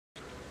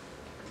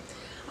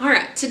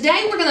Alright,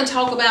 today we're going to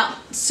talk about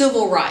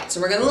civil rights,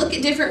 and we're going to look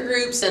at different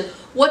groups and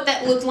what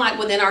that looked like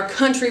within our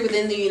country,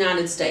 within the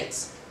United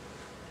States.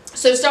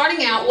 So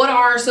starting out, what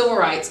are our civil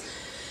rights?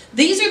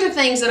 These are the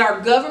things that our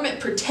government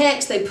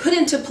protects, they put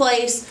into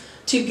place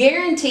to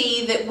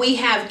guarantee that we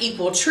have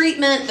equal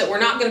treatment, that we're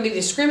not going to be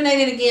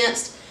discriminated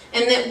against,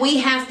 and that we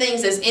have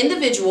things as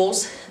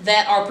individuals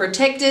that are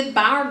protected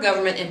by our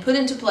government and put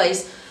into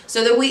place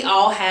so that we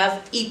all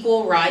have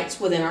equal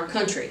rights within our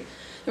country.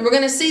 And we're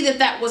going to see that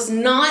that was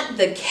not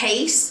the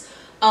case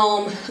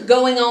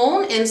going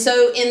on. And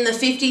so in the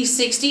 50s,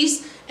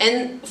 60s,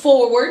 and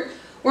forward,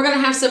 we're going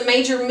to have some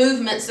major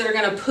movements that are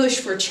going to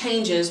push for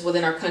changes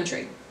within our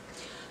country.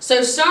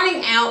 So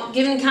starting out,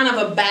 giving kind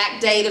of a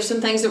back date of some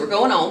things that were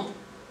going on,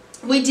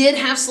 we did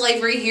have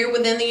slavery here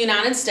within the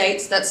United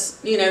States.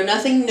 That's,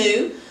 nothing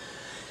new.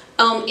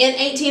 In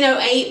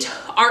 1808,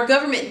 our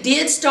government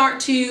did start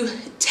to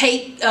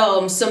take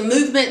some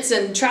movements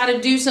and try to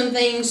do some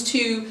things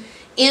to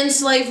end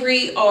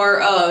slavery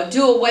or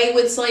do away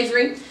with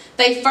slavery.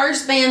 They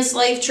first banned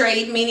slave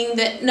trade, meaning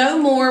that no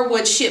more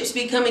would ships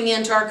be coming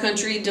into our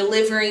country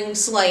delivering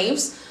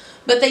slaves.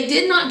 But they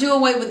did not do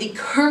away with the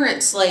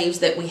current slaves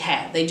that we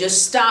have. They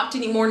just stopped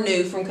any more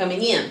new from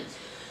coming in.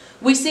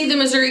 We see the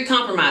Missouri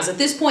Compromise. At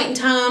this point in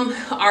time,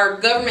 our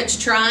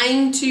government's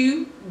trying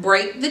to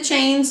break the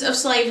chains of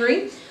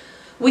slavery.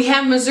 We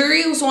have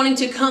Missouri was wanting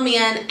to come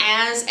in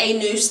as a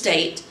new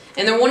state,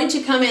 and they're wanting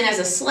to come in as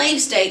a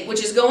slave state,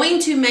 which is going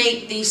to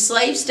make the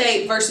slave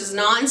state versus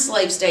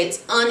non-slave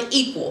states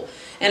unequal.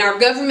 And our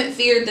government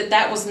feared that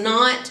that was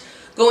not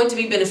going to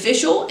be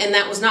beneficial, and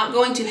that was not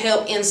going to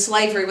help end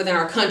slavery within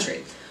our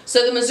country.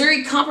 So the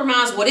Missouri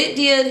Compromise, what it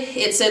did,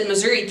 it said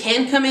Missouri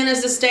can come in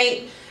as a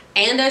state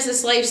and as a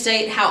slave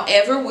state.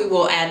 However, we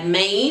will add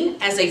Maine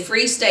as a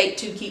free state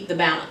to keep the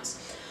balance.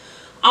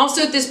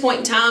 Also at this point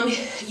in time,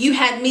 you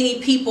had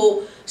many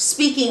people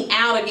speaking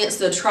out against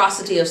the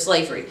atrocity of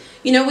slavery.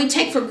 We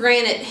take for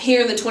granted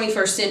here in the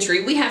 21st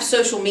century, we have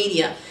social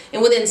media,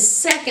 and within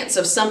seconds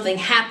of something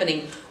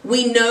happening,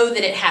 we know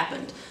that it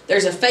happened.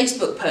 There's a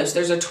Facebook post,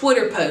 there's a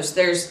Twitter post,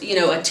 there's,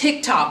 a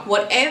TikTok,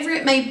 whatever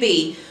it may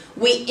be,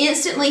 we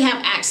instantly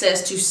have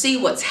access to see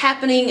what's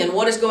happening and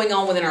what is going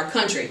on within our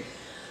country.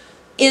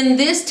 In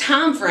this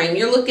time frame,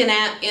 you're looking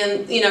at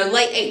in,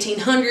 late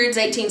 1800s,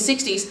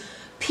 1860s,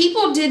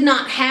 people did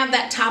not have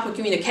that type of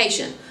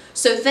communication.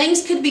 So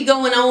things could be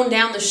going on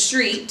down the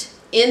street,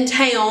 in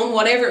town,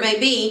 whatever it may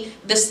be,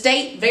 the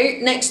state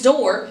very next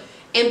door,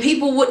 and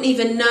people wouldn't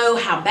even know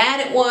how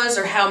bad it was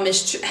or how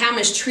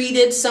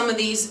mistreated some of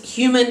these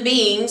human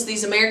beings,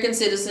 these American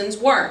citizens,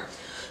 were.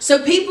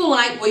 So people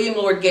like William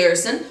Lloyd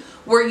Garrison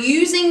were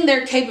using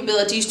their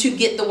capabilities to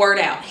get the word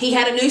out. He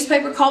had a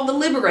newspaper called The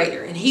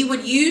Liberator, and he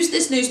would use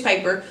this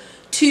newspaper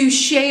to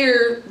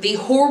share the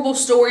horrible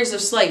stories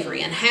of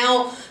slavery and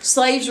how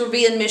slaves were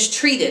being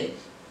mistreated,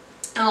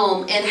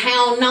 and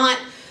how not,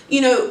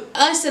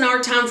 us in our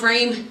time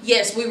frame,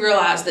 yes, we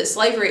realize that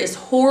slavery is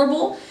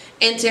horrible,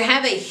 and to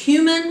have a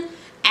human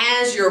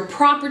as your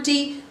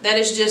property, that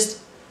is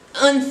just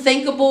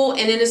unthinkable,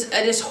 and it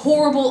is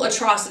horrible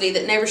atrocity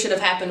that never should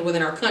have happened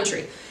within our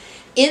country.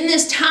 In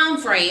this time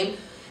frame,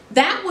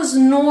 that was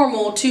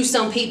normal to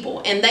some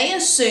people, and they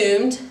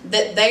assumed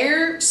that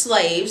their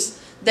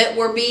slaves that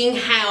were being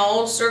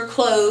housed or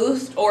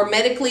clothed or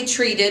medically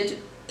treated,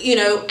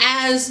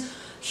 as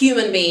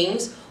human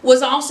beings,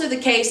 was also the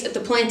case at the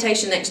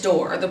plantation next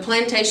door or the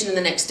plantation in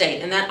the next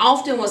state, and that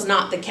often was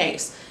not the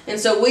case. And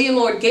so William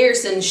Lloyd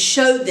Garrison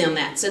showed them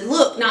that, said,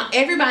 look, not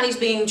everybody's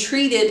being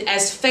treated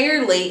as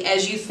fairly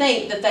as you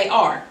think that they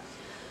are.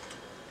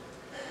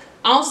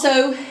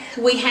 Also,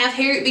 we have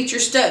Harriet Beecher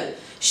Stowe.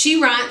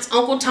 She writes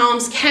Uncle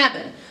Tom's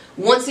Cabin.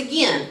 Once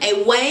again,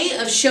 a way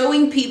of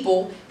showing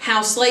people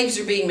how slaves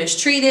are being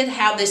mistreated,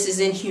 how this is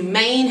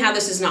inhumane, how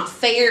this is not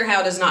fair,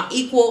 how it is not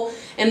equal,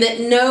 and that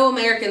no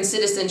American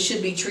citizen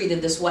should be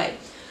treated this way.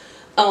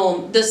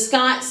 The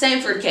Scott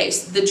Sanford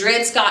case, the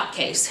Dred Scott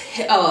case,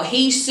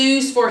 he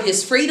sues for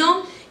his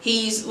freedom.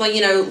 He's,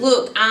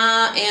 look,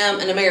 I am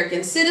an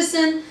American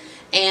citizen,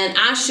 and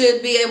I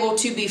should be able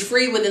to be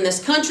free within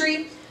this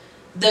country.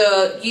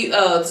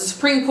 The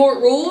Supreme Court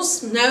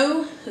rules,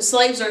 no,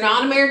 slaves are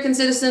not American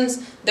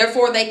citizens,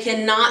 therefore they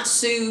cannot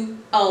sue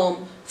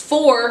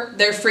for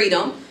their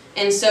freedom,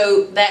 and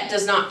so that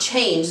does not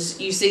change.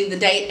 You see the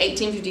date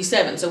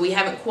 1857, so we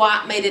haven't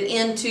quite made it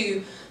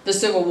into the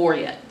Civil War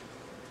yet.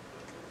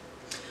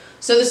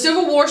 So the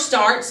Civil War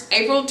starts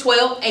April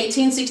 12,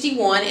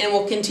 1861, and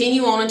will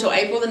continue on until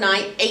April the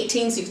 9th,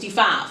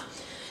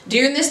 1865.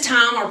 During this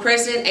time, our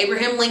President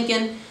Abraham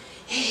Lincoln,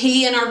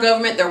 he and our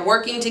government, they're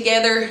working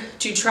together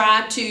to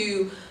try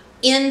to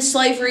end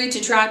slavery,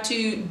 to try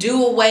to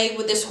do away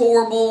with this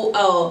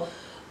horrible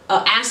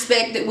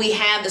aspect that we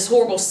have, this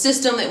horrible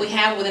system that we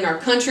have within our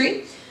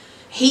country.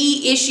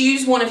 He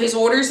issues one of his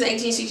orders in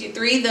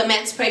 1863, the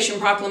Emancipation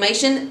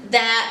Proclamation,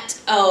 that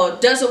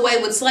does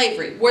away with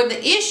slavery. Where the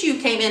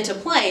issue came into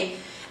play,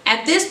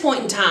 at this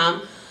point in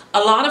time, a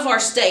lot of our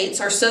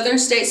states, our southern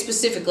states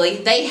specifically,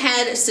 they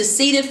had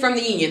seceded from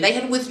the Union. They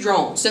had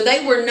withdrawn. So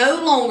they were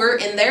no longer,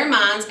 in their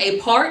minds, a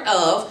part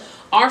of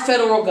our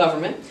federal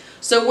government.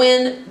 So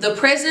when the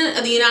President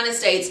of the United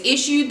States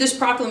issued this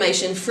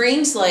proclamation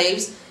freeing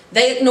slaves,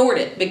 they ignored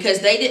it because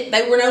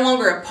they were no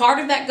longer a part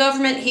of that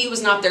government. He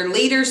was not their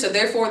leader, so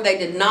therefore they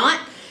did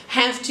not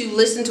have to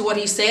listen to what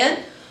he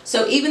said.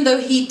 So even though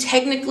he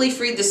technically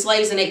freed the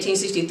slaves in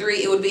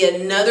 1863, it would be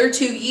another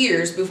 2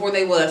 years before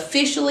they would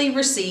officially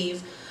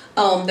receive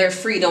their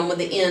freedom with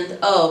the end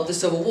of the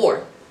Civil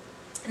War.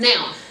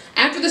 Now,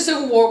 after the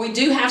Civil War, we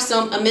do have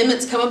some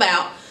amendments come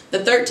about. The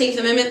 13th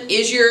Amendment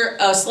is your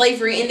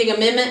slavery ending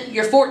amendment.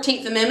 Your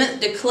 14th Amendment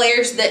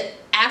declares that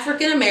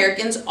African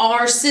Americans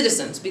are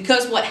citizens,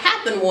 because what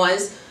happened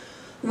was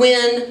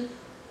when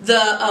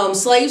the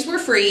slaves were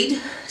freed,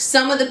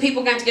 some of the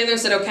people got together and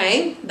said,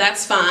 okay,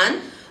 that's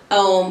fine.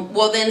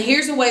 Well, then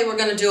here's a way we're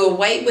going to do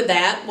away with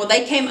that. Well,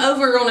 they came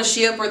over on a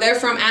ship, or they're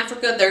from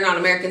Africa, they're not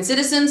American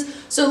citizens,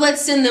 so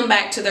let's send them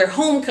back to their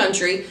home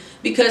country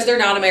because they're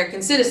not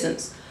American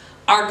citizens.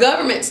 Our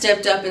government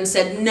stepped up and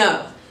said,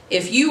 no,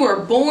 if you were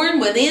born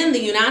within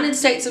the United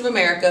States of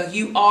America,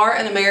 you are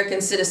an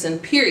American citizen,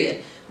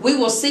 period. We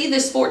will see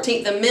this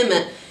 14th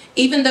Amendment,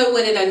 even though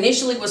when it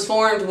initially was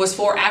formed was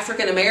for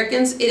African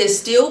Americans, it is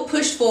still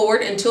pushed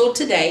forward until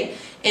today.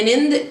 And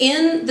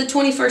in the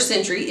 21st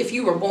century, if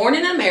you were born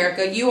in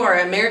America, you are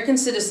an American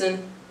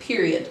citizen,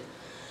 period.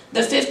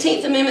 The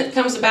 15th Amendment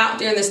comes about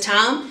during this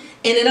time,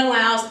 and it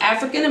allows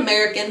African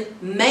American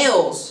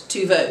males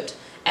to vote.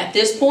 At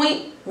this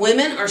point,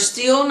 women are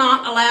still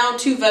not allowed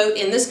to vote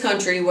in this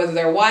country, whether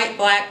they're white,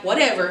 black,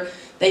 whatever.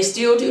 They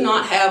still do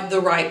not have the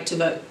right to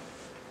vote.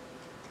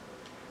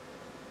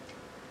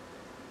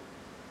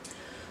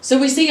 So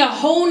we see a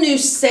whole new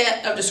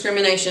set of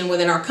discrimination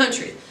within our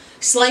country.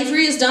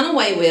 Slavery is done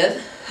away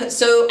with.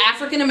 So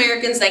African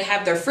Americans, they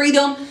have their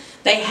freedom.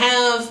 They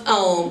have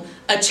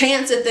a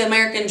chance at the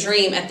American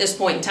dream at this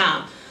point in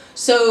time.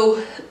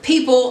 So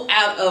people,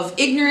 out of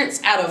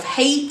ignorance, out of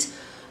hate,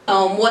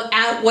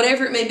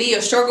 whatever it may be,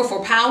 a struggle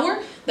for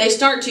power, they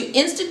start to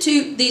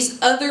institute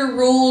these other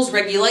rules,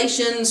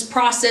 regulations,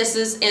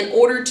 processes in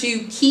order to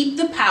keep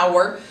the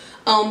power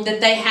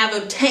that they have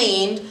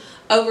obtained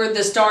over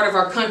the start of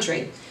our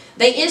country.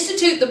 They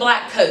institute the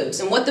black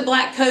codes, and what the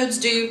black codes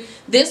do,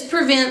 this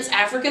prevents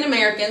African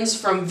Americans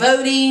from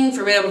voting,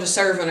 from being able to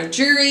serve on a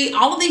jury,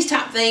 all of these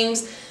type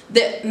things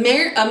that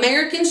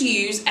Americans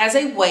use as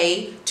a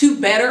way to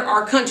better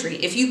our country.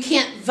 If you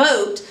can't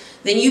vote,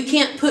 then you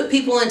can't put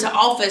people into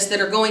office that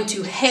are going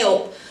to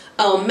help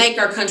make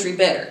our country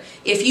better.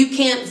 If you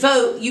can't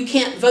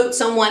vote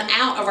someone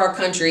out of our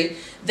country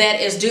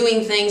that is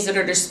doing things that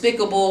are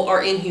despicable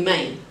or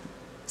inhumane.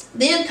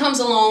 Then comes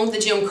along the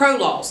Jim Crow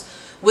laws.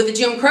 With the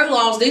Jim Crow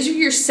laws, these are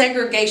your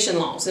segregation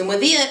laws. And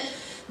with it,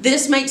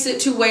 this makes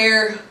it to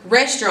where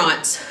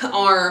restaurants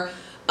are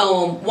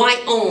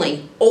white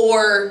only,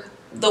 or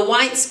the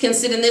whites can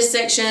sit in this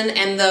section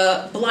and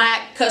the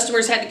black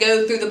customers had to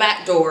go through the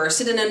back door or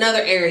sit in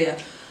another area.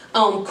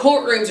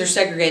 Courtrooms are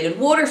segregated,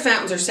 water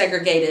fountains are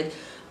segregated,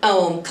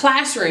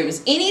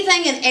 classrooms,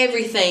 anything and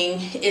everything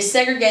is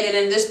segregated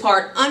in this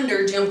part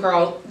under Jim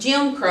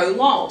Crow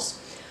laws.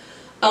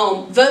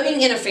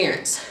 Voting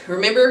interference.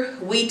 Remember,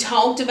 we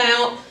talked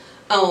about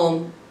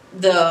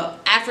the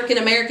African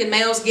American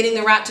males getting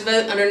the right to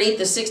vote underneath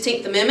the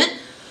 16th Amendment.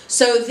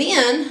 So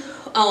then,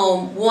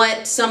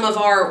 what some of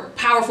our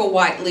powerful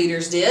white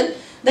leaders did,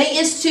 they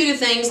instituted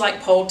things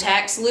like poll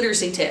tax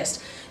literacy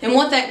test. And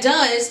what that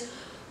does,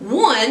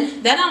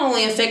 one, that not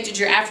only affected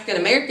your African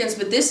Americans,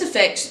 but this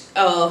affects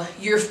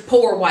your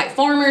poor white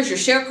farmers, your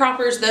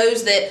sharecroppers,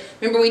 those that,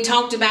 remember we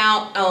talked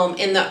about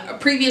in the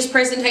previous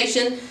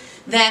presentation,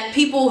 that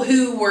people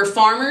who were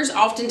farmers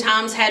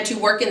oftentimes had to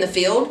work in the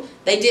field.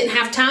 They didn't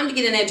have time to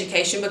get an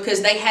education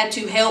because they had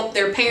to help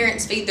their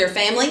parents feed their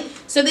family,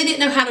 so they didn't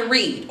know how to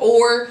read,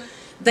 or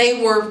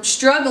they were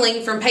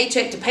struggling from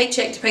paycheck to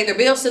pay their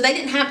bills, so they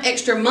didn't have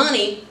extra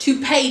money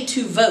to pay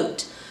to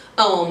vote.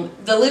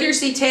 The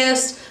literacy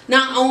test,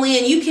 not only,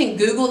 and you can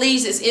Google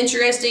these, it's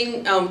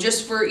interesting,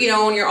 just for,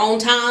 on your own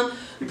time,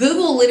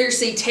 Google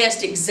literacy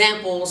test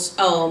examples,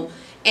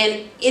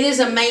 and it is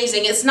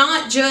amazing. It's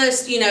not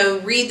just,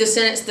 read the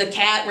sentence, the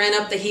cat ran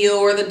up the hill,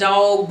 or the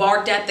dog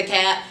barked at the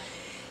cat.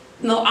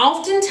 No,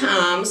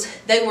 oftentimes,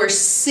 they were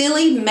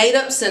silly,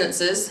 made-up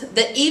sentences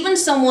that even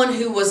someone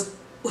who was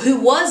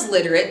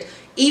literate,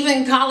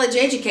 even college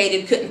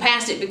educated, couldn't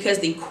pass it because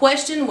the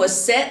question was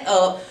set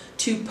up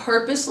to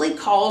purposely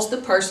cause the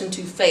person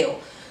to fail.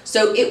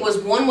 So it was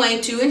one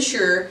way to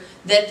ensure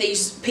that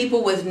these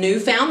people with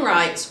newfound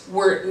rights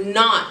were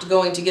not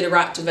going to get a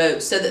right to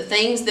vote, so that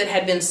things that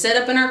had been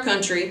set up in our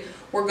country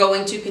were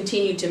going to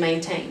continue to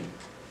maintain.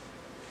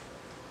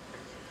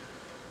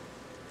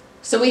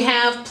 So we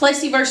have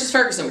Plessy versus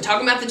Ferguson. We're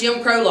talking about the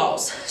Jim Crow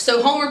laws.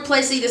 So Homer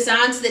Plessy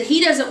decides that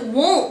he doesn't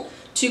want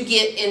to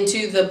get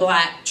into the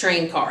black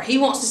train car. He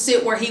wants to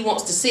sit where he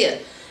wants to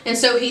sit. And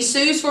so he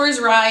sues for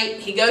his right.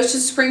 He goes to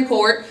the Supreme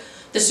Court.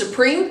 The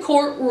Supreme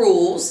Court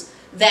rules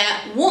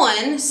that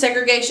one,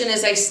 segregation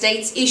is a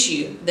state's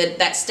issue,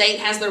 that state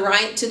has the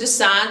right to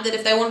decide that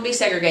if they want to be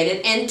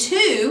segregated, and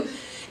two,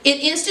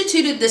 it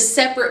instituted the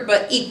separate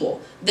but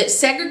equal, that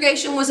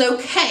segregation was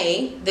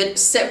okay, that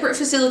separate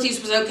facilities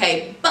was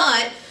okay,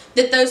 but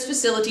that those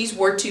facilities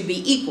were to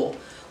be equal.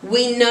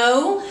 We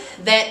know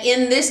that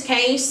in this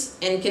case,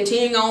 and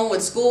continuing on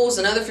with schools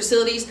and other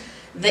facilities,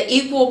 the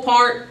equal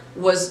part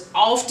was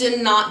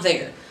often not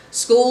there.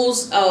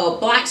 Schools,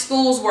 black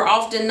schools were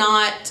often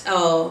not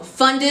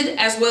funded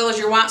as well as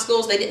your white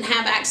schools. They didn't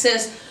have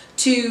access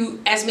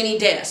to as many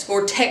desks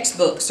or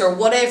textbooks or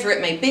whatever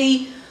it may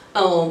be.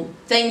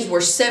 Things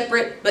were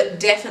separate, but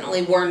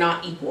definitely were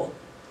not equal.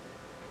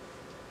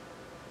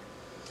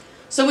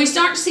 So we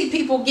start to see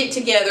people get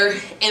together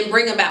and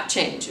bring about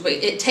change.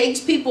 It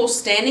takes people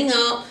standing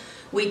up.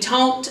 We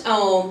talked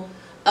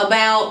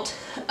about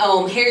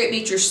Harriet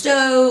Beecher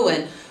Stowe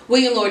and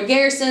William Lloyd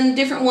Garrison,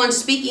 different ones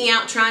speaking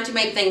out, trying to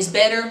make things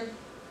better.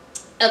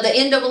 The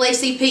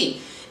NAACP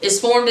is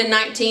formed in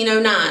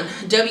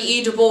 1909.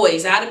 W.E. Du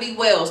Bois, Ida B.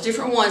 Wells,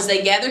 different ones,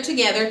 they gather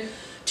together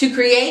to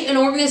create an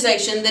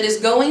organization that is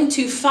going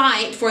to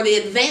fight for the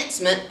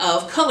advancement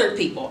of colored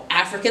people,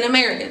 African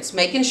Americans,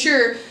 making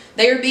sure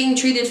they are being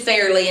treated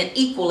fairly and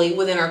equally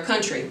within our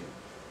country.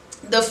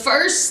 The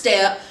first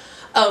step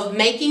of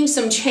making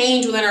some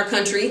change within our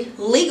country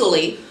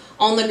legally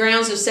on the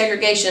grounds of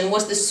segregation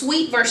was the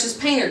Sweet versus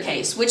Painter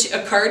case, which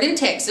occurred in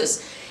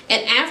Texas.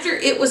 And after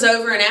it was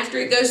over and after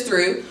it goes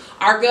through,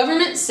 our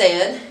government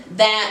said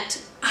that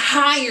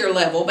higher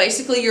level,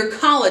 basically your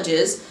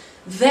colleges,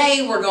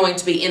 they were going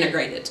to be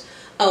integrated.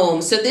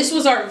 So this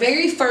was our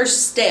very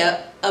first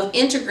step of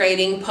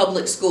integrating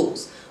public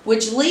schools,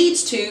 which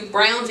leads to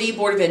Brown v.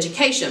 Board of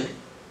Education.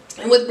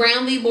 And with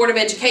Brown v. Board of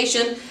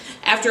Education,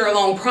 after a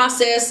long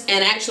process,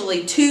 and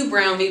actually two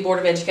Brown v. Board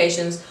of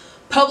Educations,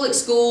 public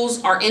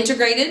schools are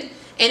integrated,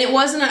 and it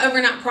wasn't an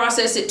overnight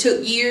process, it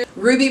took years.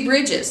 Ruby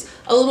Bridges,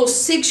 a little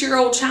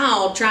 6-year-old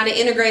child trying to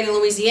integrate in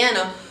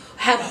Louisiana,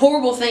 had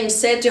horrible things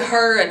said to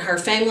her, and her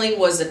family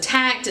was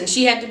attacked, and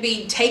she had to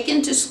be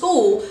taken to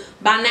school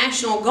by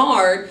National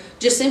Guard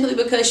just simply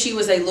because she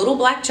was a little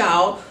black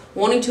child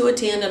wanting to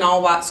attend an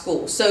all-white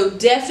school. So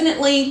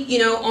definitely, you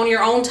know, on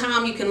your own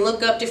time, you can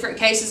look up different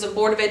cases of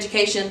Board of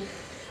Education,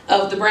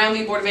 of the Brown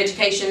v. Board of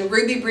Education.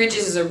 Ruby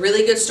Bridges is a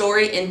really good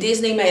story, and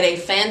Disney made a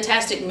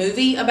fantastic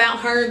movie about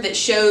her that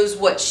shows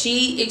what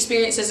she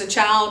experienced as a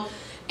child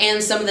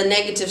and some of the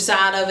negative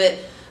side of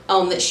it,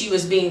 that she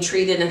was being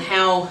treated and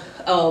how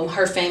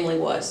her family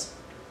was.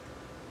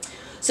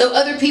 So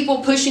other people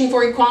pushing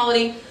for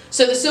equality.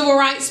 So the Civil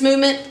Rights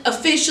Movement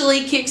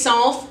officially kicks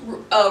off.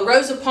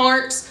 Rosa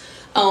Parks,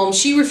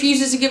 she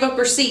refuses to give up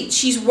her seat.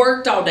 She's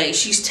worked all day.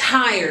 She's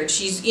tired.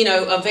 She's, you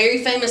know, a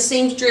very famous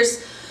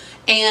seamstress,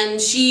 and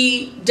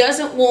she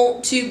doesn't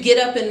want to get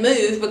up and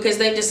move because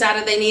they've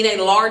decided they need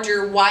a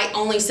larger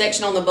white-only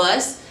section on the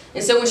bus.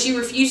 And so when she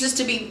refuses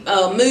to be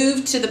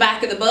moved to the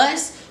back of the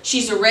bus,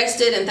 she's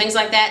arrested and things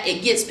like that.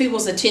 It gets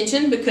people's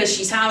attention because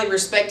she's highly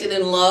respected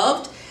and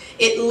loved.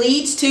 It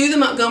leads to the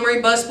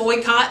Montgomery bus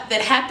boycott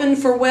that happened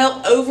for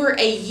well over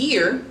a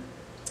year.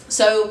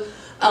 So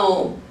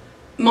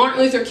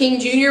Martin Luther King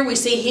Jr., we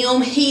see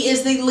him. He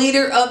is the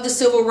leader of the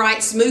Civil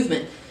Rights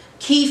Movement.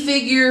 Key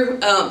figure,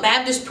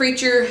 Baptist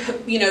preacher,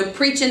 you know,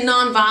 preaching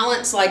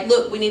nonviolence, like,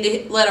 look, we need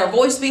to let our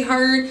voice be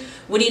heard.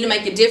 We need to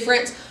make a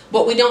difference,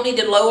 but we don't need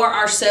to lower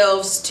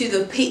ourselves to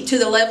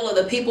the level of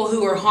the people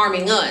who are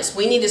harming us.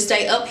 We need to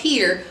stay up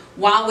here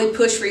while we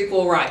push for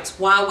equal rights,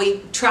 while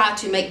we try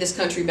to make this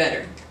country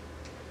better.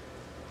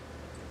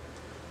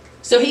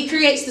 So he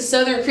creates the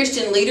Southern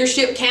Christian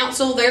Leadership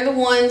Council. They're the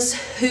ones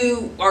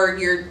who are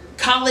your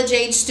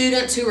college-age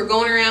students who are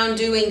going around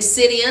doing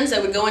sit-ins. They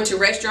would go into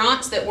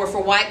restaurants that were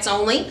for whites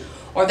only,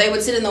 or they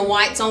would sit in the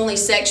whites only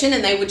section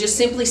and they would just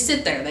simply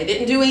sit there. They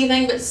didn't do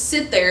anything but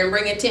sit there and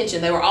bring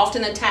attention. They were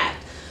often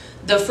attacked.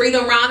 The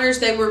Freedom Riders,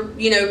 they were,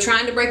 you know,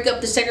 trying to break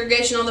up the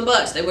segregation on the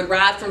bus. They would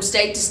ride from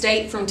state to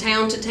state, from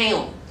town to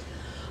town.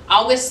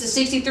 August of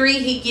 '63,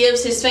 he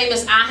gives his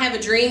famous I Have a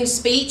Dream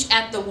speech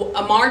at the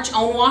March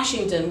on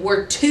Washington,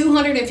 where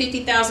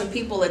 250,000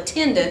 people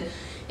attended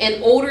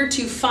in order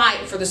to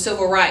fight for the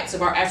civil rights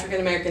of our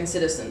African American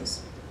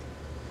citizens.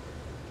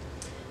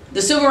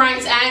 The Civil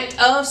Rights Act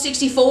of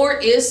 '64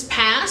 is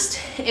passed,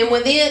 and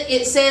with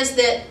it says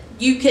that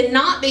you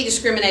cannot be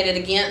discriminated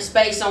against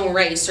based on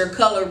race or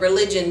color,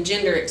 religion,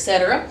 gender,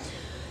 etc.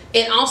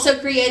 It also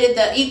created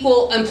the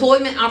Equal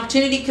Employment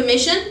Opportunity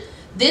Commission.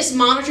 This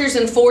monitors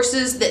and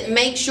enforces that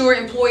make sure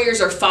employers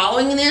are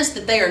following this,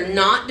 that they are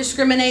not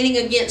discriminating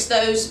against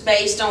those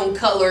based on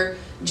color,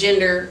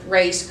 gender,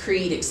 race,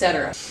 creed,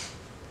 etc.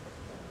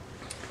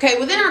 Okay,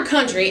 within our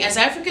country, as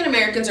African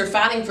Americans are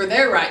fighting for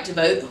their right to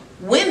vote,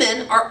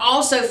 women are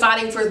also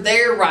fighting for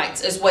their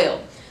rights as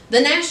well.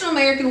 The National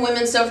American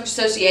Women's Suffrage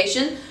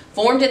Association,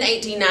 formed in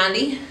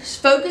 1890,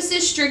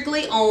 focuses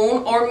strictly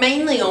on, or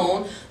mainly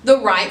on, the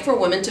right for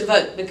women to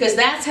vote, because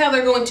that's how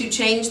they're going to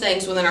change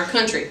things within our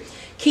country.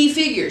 Key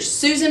figures: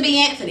 Susan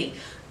B. Anthony,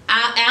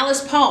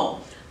 Alice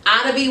Paul,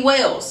 Ida B.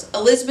 Wells,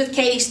 Elizabeth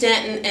Cady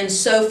Stanton, and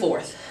so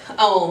forth.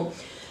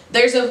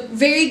 There's a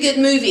very good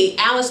movie,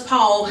 Alice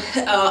Paul,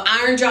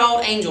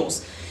 Iron-Jawed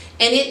Angels,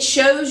 and it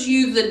shows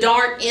you the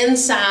dark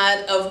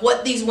inside of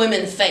what these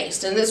women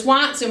faced. And that's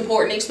why it's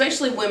important,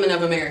 especially women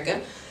of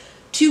America,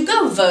 to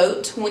go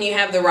vote when you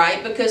have the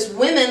right, because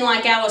women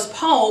like Alice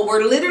Paul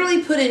were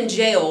literally put in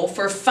jail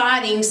for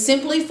fighting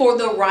simply for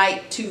the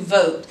right to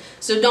vote.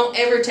 So don't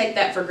ever take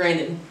that for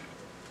granted.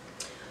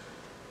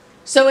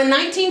 So in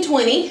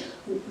 1920,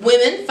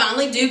 women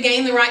finally do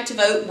gain the right to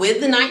vote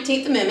with the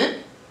 19th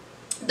Amendment.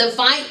 The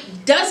fight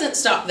doesn't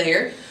stop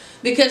there,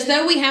 because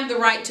though we have the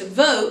right to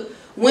vote,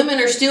 women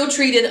are still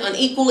treated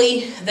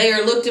unequally. They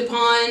are looked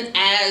upon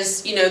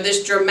as, you know,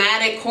 this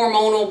dramatic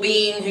hormonal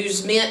being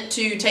who's meant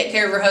to take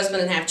care of her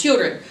husband and have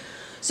children.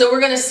 So we're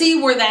going to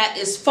see where that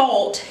is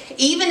fought.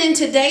 Even in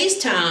today's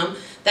time,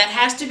 that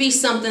has to be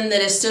something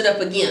that is stood up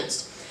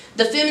against.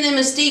 The Feminine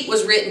Mystique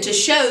was written to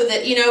show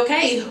that, you know,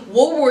 okay,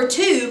 World War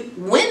II,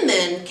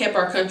 women kept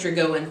our country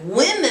going.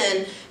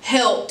 Women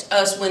helped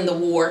us win the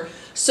war.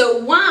 So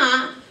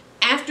why,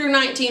 after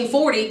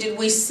 1940, did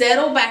we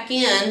settle back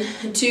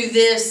in to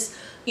this,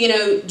 you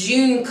know,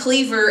 June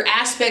Cleaver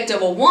aspect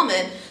of a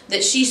woman,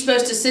 that she's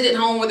supposed to sit at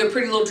home with her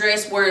pretty little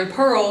dress wearing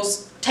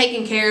pearls,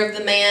 taking care of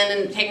the man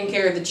and taking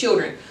care of the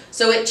children?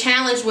 So it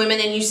challenged women,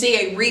 and you see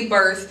a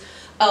rebirth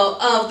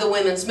of the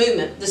women's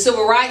movement. The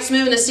Civil Rights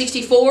Movement of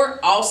 '64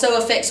 also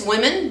affects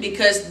women,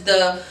 because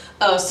the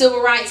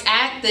Civil Rights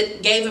Act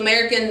that gave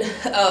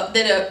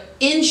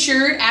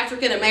insured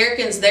African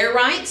Americans their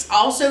rights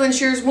also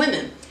insures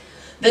women.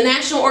 The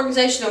National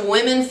Organization of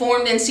Women,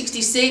 formed in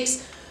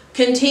 '66,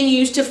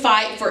 continues to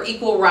fight for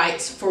equal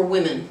rights for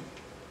women.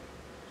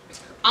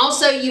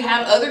 Also, you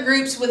have other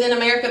groups within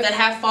America that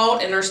have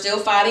fought and are still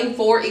fighting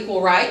for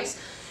equal rights.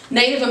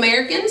 Native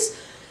Americans,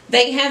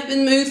 they have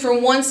been moved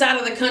from one side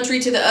of the country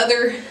to the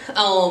other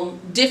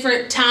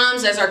different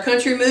times as our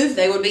country moved.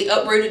 They would be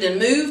uprooted and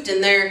moved,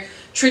 and their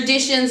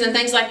traditions and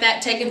things like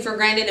that taken for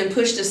granted and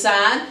pushed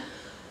aside.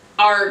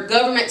 Our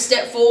government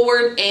stepped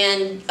forward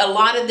and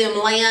allotted them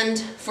land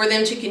for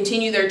them to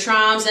continue their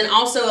tribes, and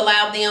also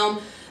allowed them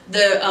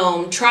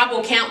the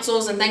tribal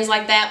councils and things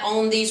like that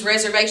on these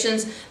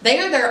reservations. They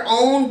are their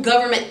own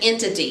government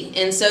entity,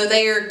 and so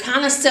they are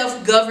kind of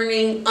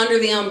self-governing under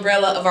the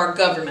umbrella of our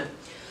government.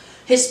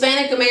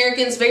 Hispanic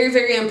Americans, very,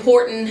 very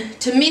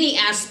important to many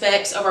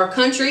aspects of our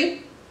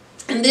country.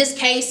 In this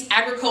case,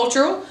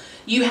 agricultural.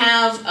 You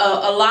have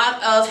a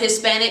lot of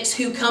Hispanics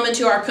who come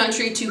into our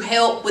country to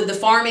help with the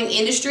farming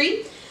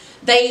industry.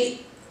 They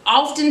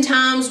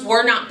oftentimes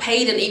were not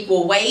paid an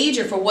equal wage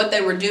or for what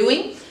they were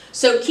doing.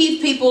 So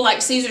key people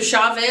like Cesar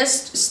Chavez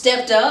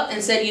stepped up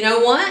and said, you know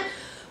what?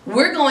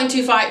 We're going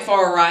to fight for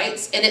our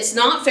rights, and it's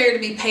not fair to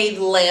be paid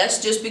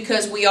less just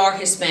because we are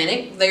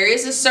Hispanic. There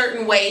is a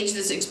certain wage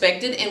that's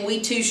expected, and we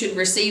too should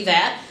receive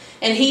that.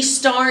 And he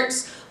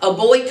starts a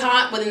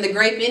boycott within the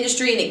grape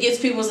industry, and it gets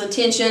people's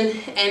attention,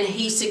 and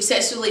he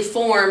successfully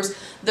forms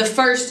the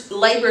first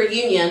labor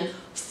union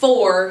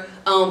for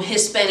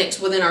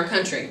Hispanics within our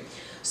country.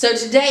 So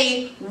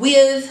today,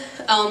 with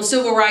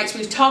civil rights,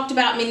 we've talked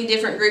about many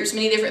different groups,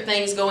 many different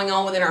things going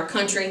on within our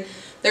country.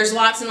 There's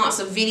lots and lots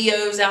of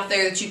videos out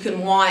there that you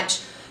can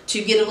watch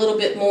to get a little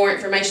bit more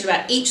information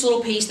about each little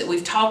piece that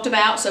we've talked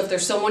about. So if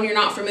there's someone you're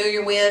not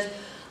familiar with,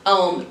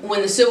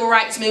 when the Civil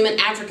Rights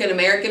Movement, African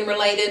American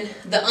related,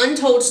 the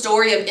untold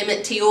story of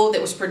Emmett Till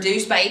that was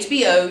produced by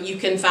HBO, you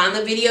can find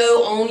the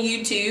video on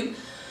YouTube.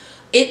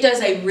 It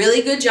does a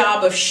really good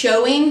job of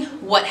showing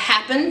what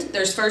happened.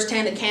 There's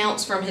firsthand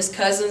accounts from his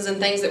cousins and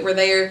things that were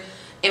there,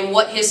 and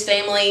what his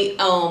family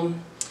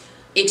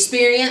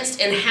experienced,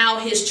 and how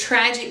his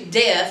tragic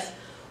death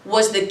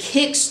was the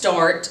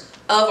kickstart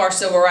of our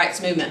civil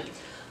rights movement.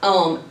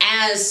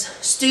 As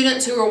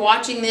students who are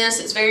watching this,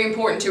 it's very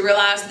important to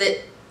realize that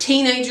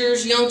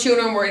teenagers, young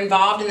children were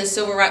involved in the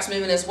civil rights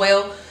movement as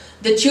well.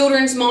 The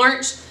Children's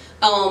March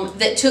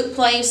that took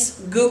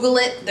place, Google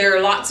it. There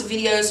are lots of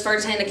videos,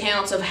 first-hand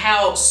accounts of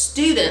how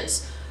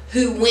students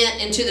who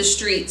went into the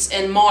streets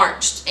and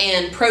marched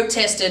and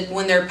protested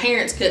when their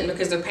parents couldn't,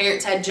 because their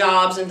parents had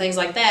jobs and things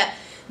like that,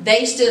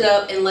 they stood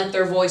up and let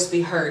their voice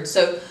be heard.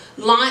 So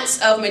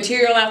lots of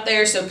material out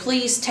there, so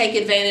please take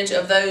advantage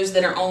of those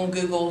that are on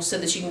Google so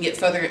that you can get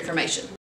further information.